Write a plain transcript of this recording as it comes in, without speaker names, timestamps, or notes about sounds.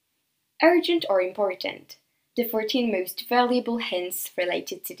Urgent or important? The 14 most valuable hints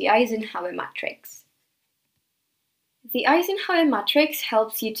related to the Eisenhower Matrix. The Eisenhower Matrix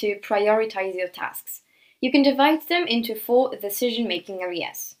helps you to prioritize your tasks. You can divide them into 4 decision-making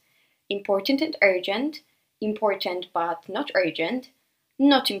areas: important and urgent, important but not urgent,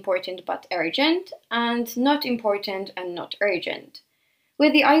 not important but urgent, and not important and not urgent.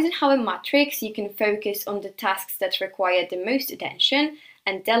 With the Eisenhower Matrix, you can focus on the tasks that require the most attention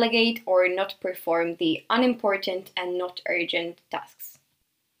and delegate or not perform the unimportant and not urgent tasks.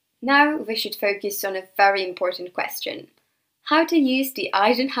 Now we should focus on a very important question: how to use the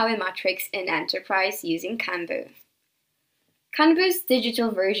Eisenhower Matrix in enterprise using KanBo. KanBo's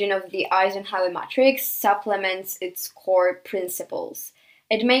digital version of the Eisenhower Matrix supplements its core principles.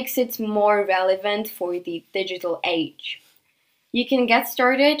 It makes it more relevant for the digital age. You can get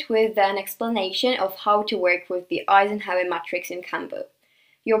started with an explanation of how to work with the Eisenhower Matrix in KanBo.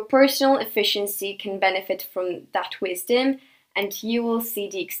 Your personal efficiency can benefit from that wisdom, and you will see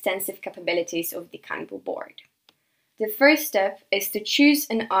the extensive capabilities of the KanBo board. The first step is to choose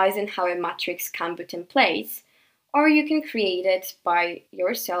an Eisenhower Matrix KanBo template, or you can create it by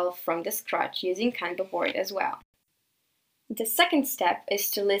yourself from the scratch using KanBo board as well. The second step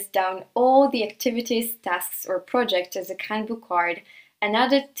is to list down all the activities, tasks, or projects as a KanBo card and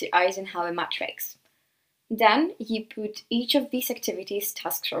add it to Eisenhower Matrix. Then you put each of these activities,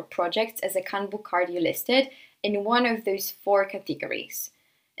 tasks, or projects as a KanBo card you listed in one of those 4 categories.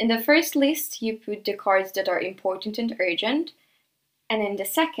 In the first list, you put the cards that are important and urgent, and in the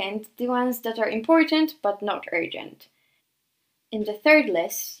second, the ones that are important but not urgent. In the third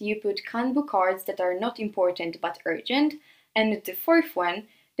list, you put KanBo cards that are not important but urgent, and in the fourth one,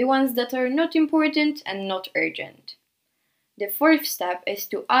 the ones that are not important and not urgent. The fourth step is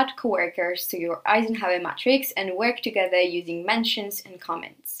to add coworkers to your Eisenhower Matrix and work together using mentions and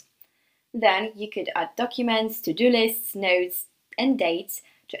comments. Then you could add documents, to-do lists, notes, and dates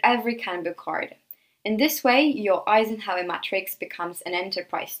to every KanBo card. In this way, your Eisenhower Matrix becomes an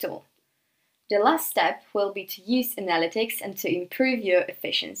enterprise tool. The last step will be to use analytics and to improve your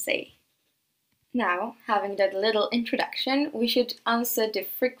efficiency. Now, having that little introduction, we should answer the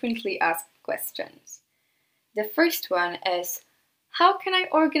frequently asked questions. The first one is, how can I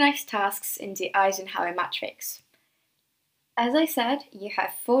organize tasks in the Eisenhower Matrix? As I said, you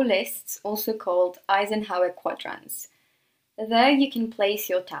have 4 lists, also called Eisenhower quadrants. There you can place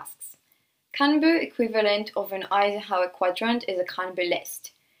your tasks. KanBo equivalent of an Eisenhower quadrant is a KanBo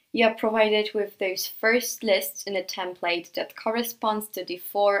list. You are provided with those first lists in a template that corresponds to the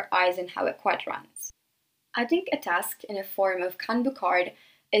 4 Eisenhower quadrants. Adding a task in a form of KanBo card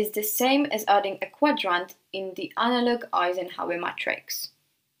is the same as adding a quadrant in the analog Eisenhower Matrix.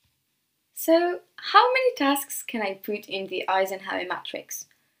 So, how many tasks can I put in the Eisenhower Matrix?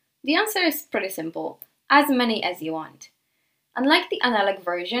 The answer is pretty simple: as many as you want. Unlike the analog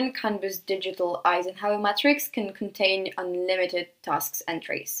version, KanBo's digital Eisenhower Matrix can contain unlimited tasks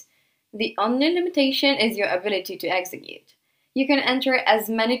entries. The only limitation is your ability to execute. You can enter as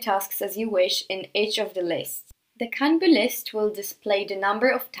many tasks as you wish in each of the lists. The KanBo list will display the number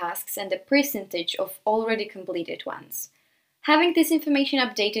of tasks and the percentage of already completed ones. Having this information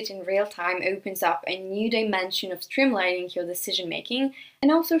updated in real time opens up a new dimension of streamlining your decision-making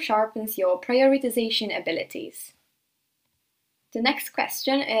and also sharpens your prioritization abilities. The next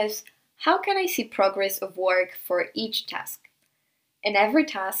question is, how can I see progress of work for each task? In every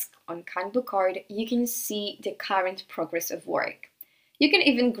task on KanBo card, you can see the current progress of work. You can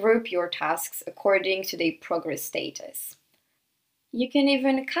even group your tasks according to their progress status. You can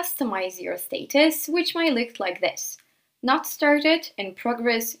even customize your status, which might look like this: not started, in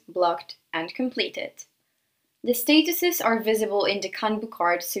progress, blocked, and completed. The statuses are visible in the KanBo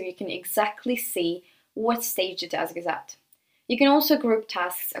card so you can exactly see what stage the task is at. You can also group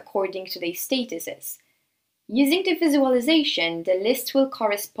tasks according to their statuses. Using the visualization, the list will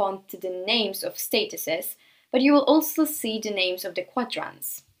correspond to the names of statuses, but you will also see the names of the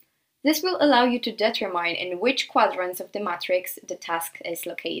quadrants. This will allow you to determine in which quadrants of the matrix the task is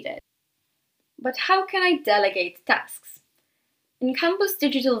located. But how can I delegate tasks? In KanBo's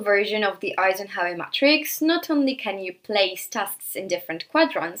digital version of the Eisenhower Matrix, not only can you place tasks in different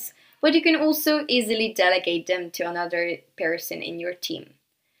quadrants, but you can also easily delegate them to another person in your team.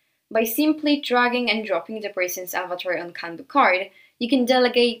 By simply dragging and dropping the person's avatar on KanBo card, you can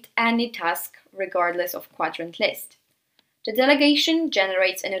delegate any task regardless of quadrant list. The delegation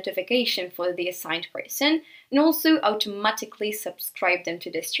generates a notification for the assigned person and also automatically subscribes them to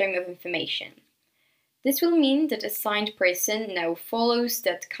the stream of information. This will mean that assigned person now follows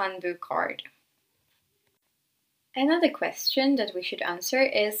that KanBo card. Another question that we should answer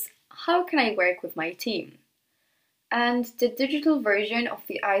is, how can I work with my team? And the digital version of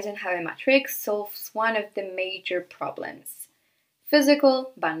the Eisenhower Matrix solves one of the major problems: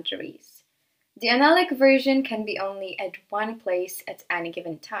 physical boundaries. The analog version can be only at one place at any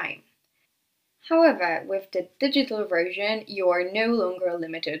given time. However, with the digital version, you are no longer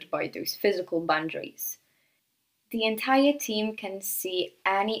limited by those physical boundaries. The entire team can see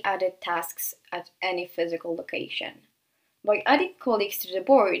any added tasks at any physical location. By adding colleagues to the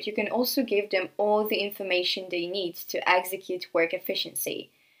board, you can also give them all the information they need to execute work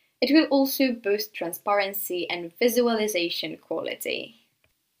efficiency. It will also boost transparency and visualization quality.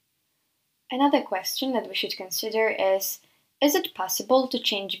 Another question that we should consider is it possible to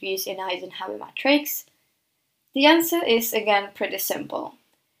change views in Eisenhower Matrix? The answer is again pretty simple.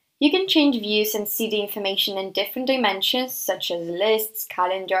 You can change views and see the information in different dimensions such as lists,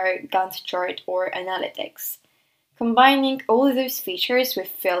 calendar, Gantt chart, or analytics. Combining all those features with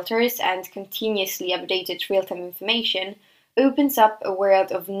filters and continuously updated real-time information opens up a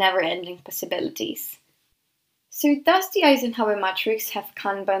world of never-ending possibilities. So does the Eisenhower Matrix have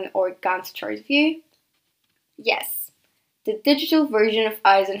Kanban or Gantt chart view? Yes. The digital version of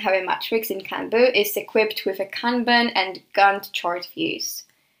Eisenhower Matrix in KanBo is equipped with a Kanban and Gantt chart views.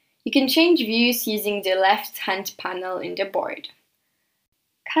 You can change views using the left-hand panel in the board.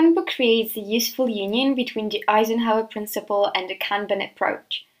 KanBo creates a useful union between the Eisenhower principle and the Kanban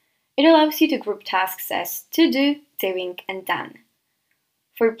approach. It allows you to group tasks as to do, doing, and done.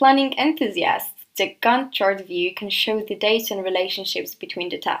 For planning enthusiasts, the Gantt chart view can show the dates and relationships between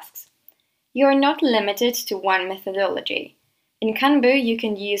the tasks. You are not limited to one methodology. In KanBo, you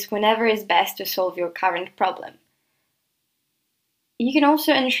can use whenever is best to solve your current problem. You can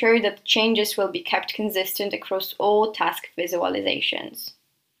also ensure that changes will be kept consistent across all task visualizations.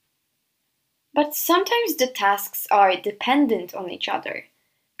 But sometimes the tasks are dependent on each other.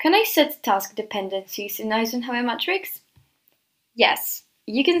 Can I set task dependencies in Eisenhower Matrix? Yes,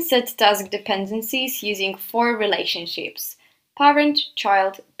 you can set task dependencies using 4 relationships: parent,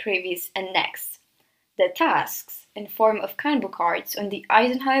 child, previous, and next. The tasks, in form of KanBo cards on the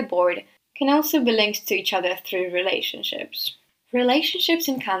Eisenhower board, can also be linked to each other through relationships. Relationships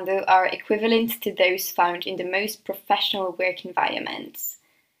in KanBo are equivalent to those found in the most professional work environments.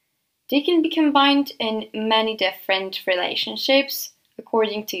 They can be combined in many different relationships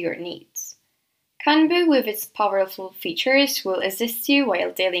according to your needs. KanBo, with its powerful features, will assist you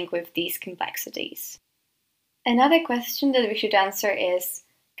while dealing with these complexities. Another question that we should answer is,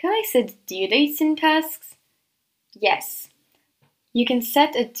 can I set due dates in tasks? Yes. You can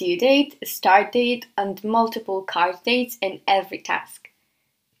set a due date, a start date, and multiple card dates in every task.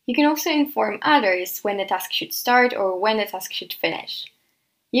 You can also inform others when a task should start or when a task should finish.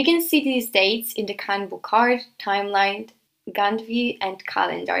 You can see these dates in the KanBo card, timeline, Gantt view, and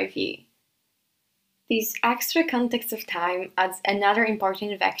calendar view. This extra context of time adds another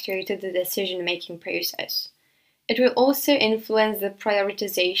important vector to the decision-making process. It will also influence the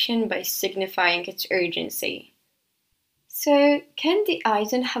prioritization by signifying its urgency. So, can the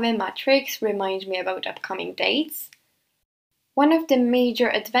Eisenhower Matrix remind me about upcoming dates? One of the major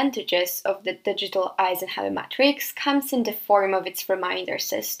advantages of the digital Eisenhower Matrix comes in the form of its reminder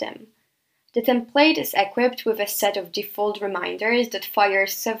system. The template is equipped with a set of default reminders that fire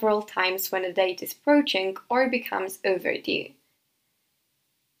several times when a date is approaching or becomes overdue.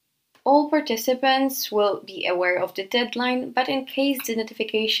 All participants will be aware of the deadline, but in case the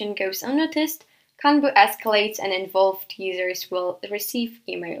notification goes unnoticed, KanBo escalates and involved users will receive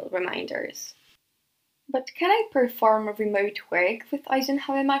email reminders. But can I perform remote work with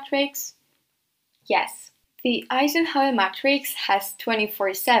Eisenhower Matrix? Yes. The Eisenhower Matrix has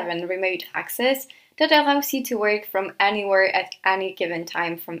 24/7 remote access that allows you to work from anywhere at any given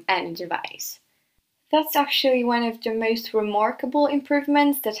time from any device. That's actually one of the most remarkable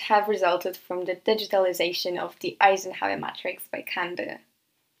improvements that have resulted from the digitalization of the Eisenhower Matrix by KanBo.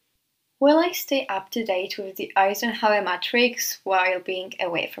 Will I stay up to date with the Eisenhower Matrix while being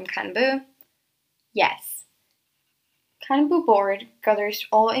away from KanBo? Yes. KanBo Board gathers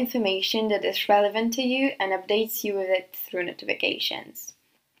all information that is relevant to you and updates you with it through notifications.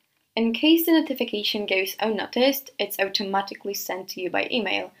 In case the notification goes unnoticed, it's automatically sent to you by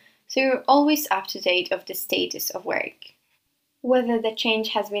email, so you're always up to date of the status of work. Whether the change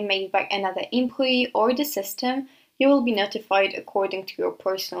has been made by another employee or the system, you will be notified according to your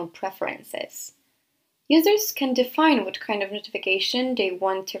personal preferences. Users can define what kind of notification they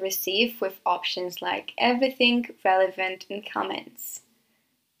want to receive with options like everything, relevant, and comments.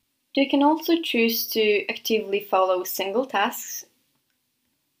 They can also choose to actively follow single tasks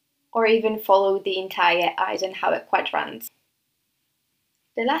or even follow the entire Eisenhower quadrant.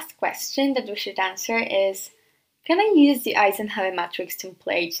 The last question that we should answer is, can I use the Eisenhower Matrix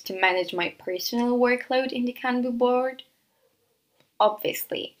template to manage my personal workload in the KanBo board?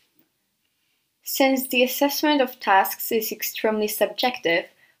 Obviously. Since the assessment of tasks is extremely subjective,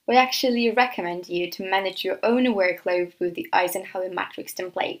 we actually recommend you to manage your own workload with the Eisenhower Matrix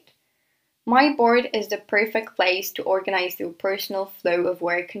template. My board is the perfect place to organize your personal flow of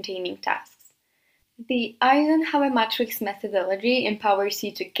work containing tasks. The Eisenhower Matrix methodology empowers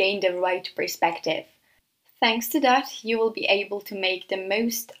you to gain the right perspective. Thanks to that, you will be able to make the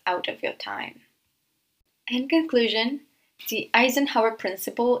most out of your time. In conclusion, the Eisenhower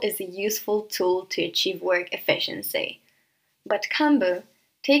principle is a useful tool to achieve work efficiency. But KanBo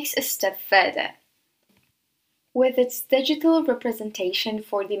takes a step further. With its digital representation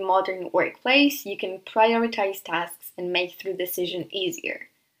for the modern workplace, you can prioritize tasks and make the decision easier.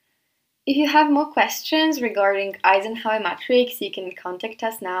 If you have more questions regarding Eisenhower Matrix, you can contact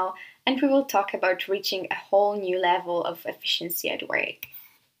us now and we will talk about reaching a whole new level of efficiency at work.